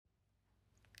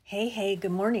Hey,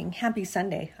 good morning. Happy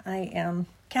Sunday. I am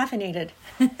caffeinated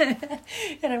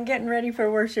and I'm getting ready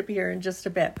for worship here in just a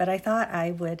bit, but I thought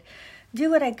I would do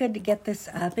what I could to get this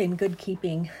up in good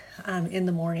keeping in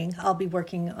the morning. I'll be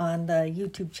working on the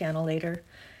YouTube channel later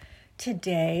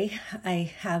today.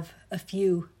 I have a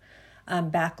few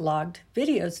backlogged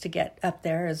videos to get up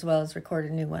there as well as record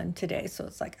a new one today. So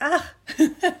it's like,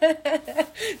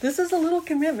 this is a little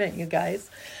commitment, you guys.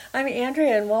 I'm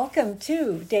Andrea and welcome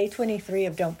to day 23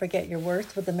 of Don't Forget Your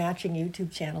Worth with the matching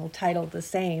YouTube channel titled the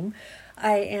same.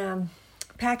 I am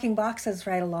packing boxes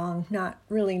right along, not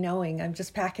really knowing. I'm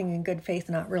just packing in good faith,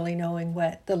 not really knowing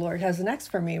what the Lord has next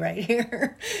for me right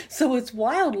here. So it's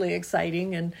wildly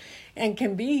exciting and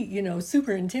can be,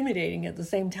 super intimidating at the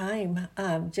same time,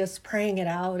 just praying it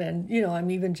out. And, I'm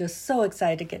even just so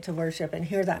excited to get to worship and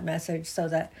hear that message so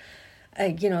that,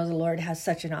 the Lord has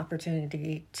such an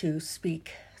opportunity to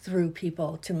speak through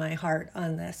people to my heart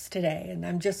on this today. And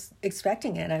I'm just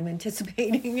expecting it. I'm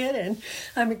anticipating it and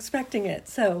I'm expecting it.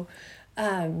 So,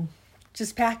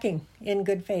 just packing in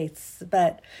good faith,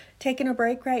 but taking a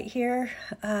break right here,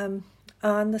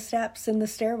 on the steps in the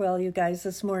stairwell, you guys,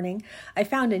 this morning. I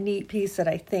found a neat piece that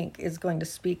I think is going to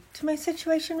speak to my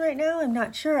situation right now. I'm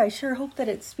not sure. I sure hope that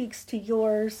it speaks to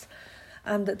yours,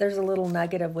 that there's a little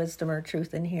nugget of wisdom or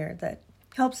truth in here that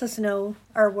helps us know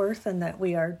our worth and that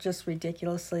we are just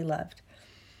ridiculously loved.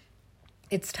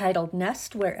 It's titled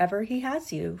Nest Wherever He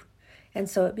Has You, and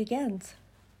so it begins.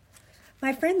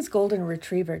 My friend's golden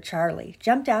retriever, Charlie,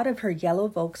 jumped out of her yellow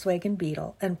Volkswagen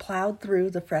Beetle and plowed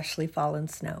through the freshly fallen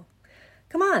snow.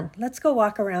 "Come on, let's go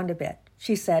walk around a bit,"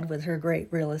 she said with her great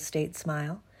real estate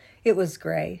smile. It was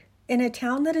gray. In a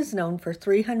town that is known for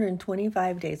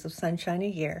 325 days of sunshine a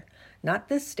year, not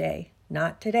this day,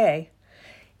 not today.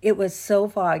 It was so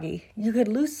foggy, you could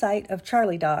lose sight of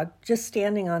Charlie Dog just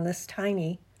standing on this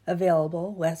tiny,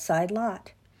 available west side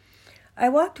lot. I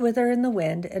walked with her in the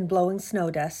wind and blowing snow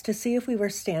dust to see if we were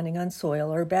standing on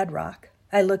soil or bedrock.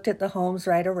 I looked at the homes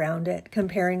right around it,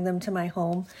 comparing them to my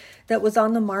home that was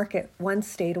on the market one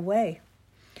state away.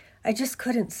 I just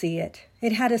couldn't see it.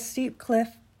 It had a steep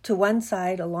cliff to one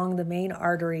side along the main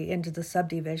artery into the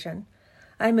subdivision.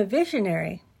 I'm a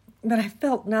visionary, but I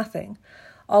felt nothing.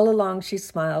 All along she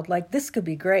smiled, like this could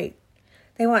be great.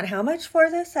 "They want how much for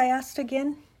this?" I asked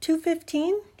again.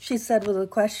 $215, she said with a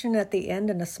question at the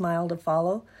end and a smile to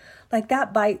follow, like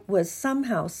that bite was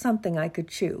somehow something I could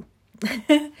chew.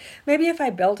 Maybe if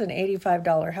I built an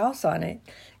 $85 house on it,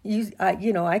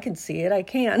 I can see it. I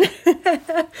can.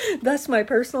 That's my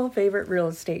personal favorite real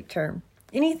estate term.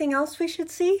 Anything else we should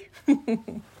see?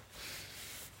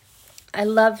 I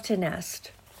love to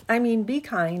nest. I mean, be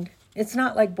kind. It's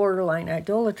not like borderline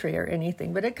idolatry or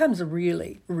anything, but it comes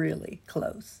really, really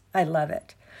close. I love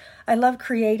it. I love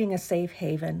creating a safe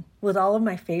haven with all of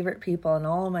my favorite people and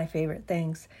all of my favorite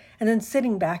things, and then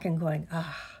sitting back and going,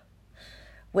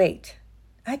 wait,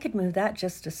 I could move that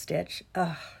just a stitch.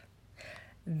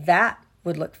 That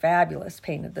would look fabulous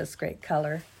painted this great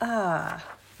color.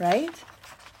 Right?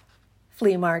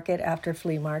 Flea market after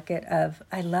flea market of,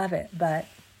 I love it, but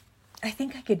I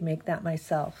think I could make that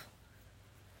myself.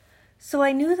 So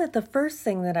I knew that the first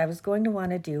thing that I was going to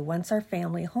want to do once our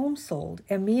family home sold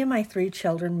and me and my 3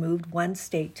 children moved one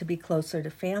state to be closer to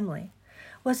family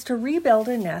was to rebuild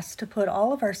a nest to put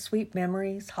all of our sweet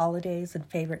memories, holidays, and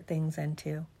favorite things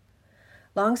into.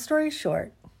 Long story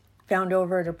short, found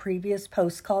over at a previous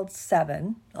post called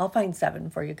 7. I'll find 7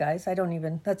 for you guys.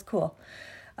 That's cool.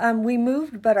 We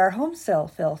moved, but our home sale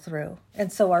fell through.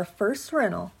 And so our first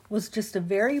rental was just a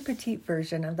very petite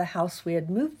version of the house we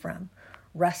had moved from.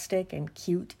 Rustic and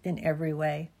cute in every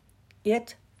way.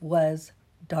 It was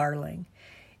darling.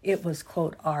 It was,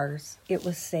 quote, ours. It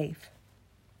was safe.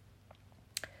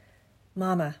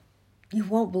 "Mama, you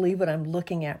won't believe what I'm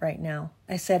looking at right now,"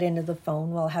 I said into the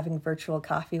phone while having virtual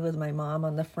coffee with my mom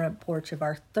on the front porch of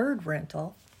our 3rd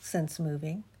rental since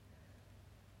moving.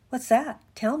 "What's that?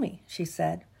 Tell me," she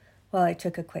said, while I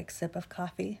took a quick sip of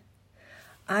coffee.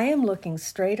 I am looking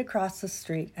straight across the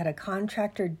street at a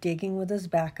contractor digging with his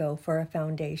backhoe for a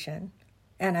foundation,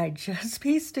 and I just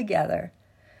pieced together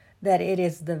that it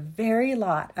is the very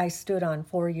lot I stood on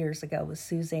 4 years ago with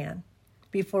Suzanne,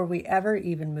 before we ever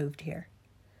even moved here.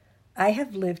 I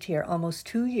have lived here almost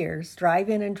 2 years, drive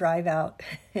in and drive out,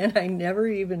 and I never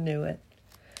even knew it.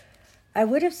 I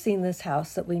would have seen this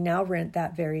house that we now rent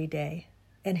that very day,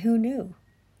 and who knew?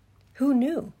 Who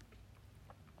knew?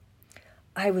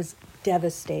 I was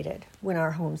devastated when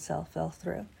our home sale fell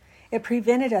through. It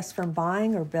prevented us from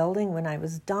buying or building when I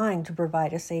was dying to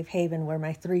provide a safe haven where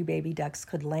my 3 baby ducks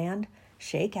could land,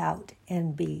 shake out,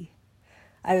 and be.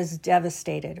 I was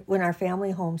devastated when our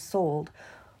family home sold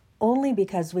only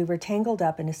because we were tangled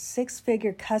up in a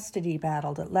 6-figure custody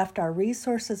battle that left our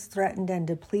resources threatened and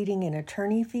depleting in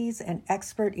attorney fees and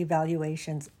expert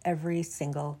evaluations every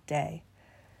single day.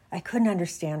 I couldn't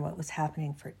understand what was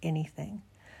happening for anything.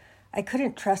 I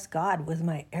couldn't trust God with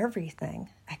my everything.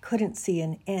 I couldn't see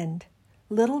an end.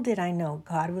 Little did I know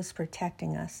God was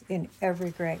protecting us in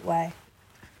every great way.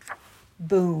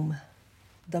 Boom.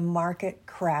 The market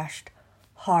crashed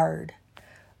hard.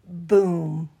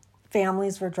 Boom.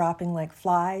 Families were dropping like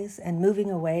flies and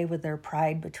moving away with their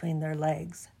pride between their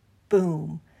legs.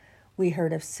 Boom. We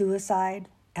heard of suicide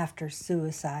after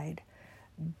suicide.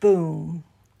 Boom.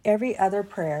 Every other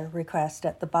prayer request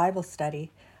at the Bible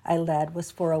study I led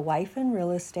was for a wife in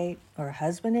real estate or a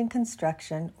husband in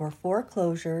construction or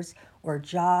foreclosures or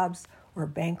jobs or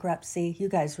bankruptcy. You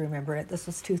guys remember it. This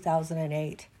was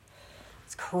 2008.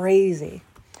 It's crazy.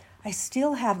 I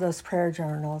still have those prayer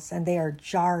journals, and they are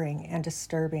jarring and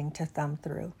disturbing to thumb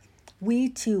through. We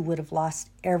too would have lost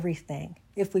everything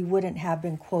if we wouldn't have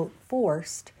been, quote,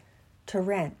 forced to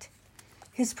rent.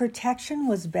 His protection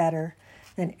was better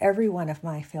than every one of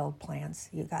my failed plans,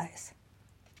 you guys.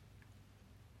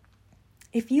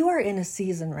 If you are in a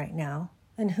season right now,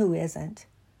 and who isn't,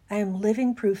 I am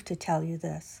living proof to tell you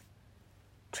this.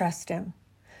 Trust him.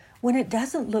 When it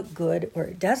doesn't look good or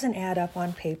it doesn't add up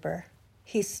on paper,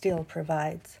 he still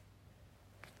provides.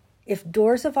 If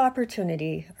doors of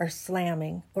opportunity are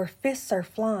slamming or fists are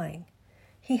flying,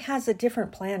 he has a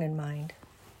different plan in mind.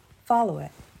 Follow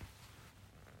it.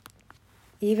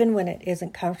 Even when it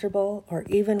isn't comfortable or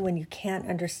even when you can't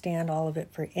understand all of it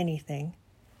for anything,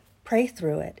 pray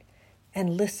through it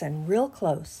and listen real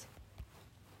close.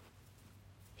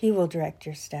 He will direct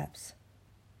your steps.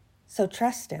 So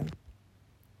trust him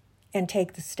and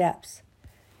take the steps.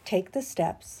 Take the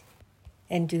steps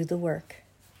and do the work.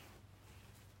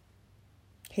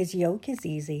 His yoke is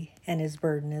easy and his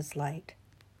burden is light.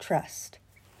 Trust.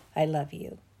 I love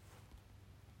you.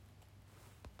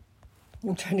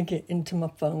 I'm trying to get into my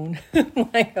phone.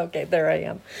 Like, okay, there I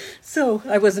am. So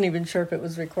I wasn't even sure if it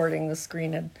was recording. The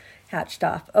screen had hatched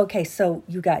off. Okay, so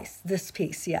you guys, this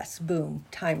piece, yes, boom,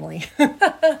 timely.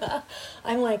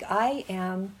 I'm like,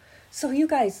 so you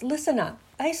guys, listen up.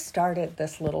 I started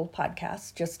this little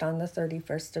podcast just on the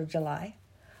 31st of July.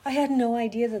 I had no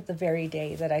idea that the very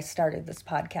day that I started this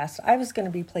podcast, I was going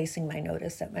to be placing my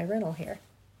notice at my rental here.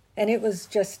 And it was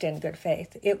just in good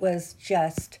faith. It was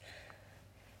just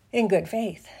in good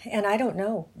faith. And I don't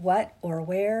know what or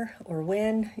where or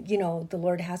when, the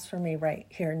Lord has for me right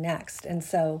here next. And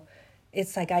so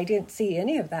it's like I didn't see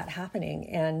any of that happening.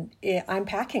 And I'm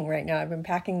packing right now. I've been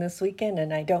packing this weekend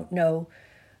and I don't know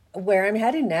where I'm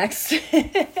headed next.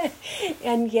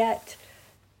 And yet,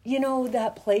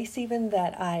 that place even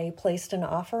that I placed an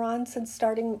offer on since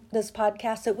starting this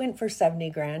podcast, it went for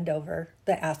 $70,000 over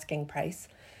the asking price.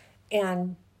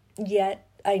 And yet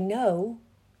I know,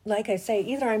 like I say,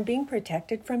 either I'm being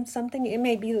protected from something. It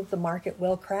may be that the market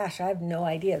will crash. I have no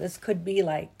idea. This could be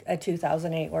like a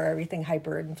 2008 where everything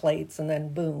hyperinflates and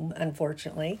then boom,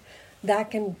 unfortunately.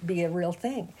 That can be a real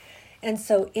thing. And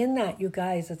so in that, you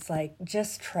guys, it's like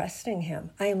just trusting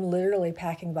him. I am literally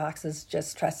packing boxes,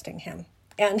 just trusting him.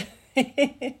 And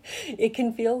it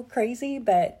can feel crazy,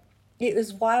 but it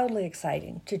was wildly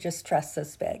exciting to just trust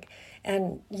this big.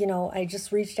 And, I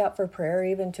just reached out for prayer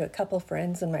even to a couple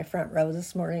friends in my front row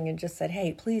this morning and just said,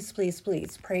 hey, please, please,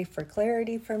 please pray for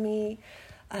clarity for me.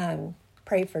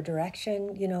 Pray for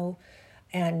direction,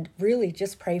 and really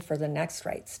just pray for the next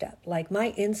right step. Like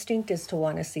my instinct is to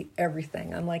want to see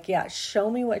everything. I'm like, yeah,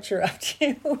 show me what you're up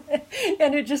to.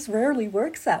 And it just rarely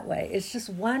works that way. It's just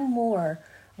one more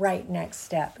right next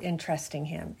step in trusting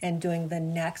him and doing the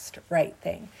next right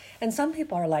thing. And some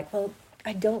people are like, well,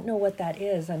 I don't know what that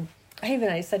is. And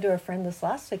I said to a friend this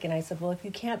last week, and I said, well, if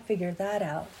you can't figure that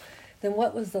out, then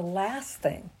what was the last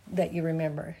thing that you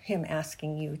remember him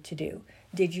asking you to do?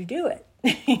 Did you do it?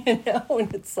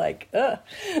 And it's like,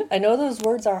 I know those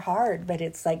words are hard, but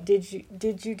it's like, did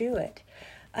you do it?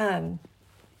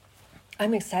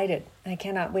 I'm excited. I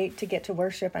cannot wait to get to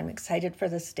worship. I'm excited for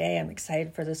this day. I'm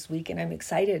excited for this week. And I'm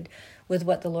excited with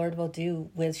what the Lord will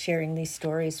do with sharing these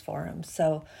stories for him.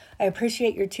 So I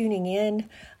appreciate your tuning in.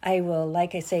 I will,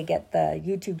 like I say, get the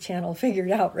YouTube channel figured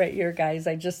out right here, guys.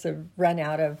 I just have run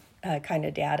out of kind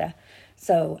of data.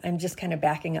 So I'm just kind of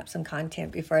backing up some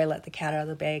content before I let the cat out of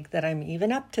the bag that I'm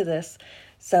even up to this.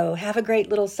 So have a great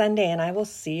little Sunday, and I will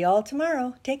see you all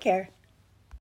tomorrow. Take care.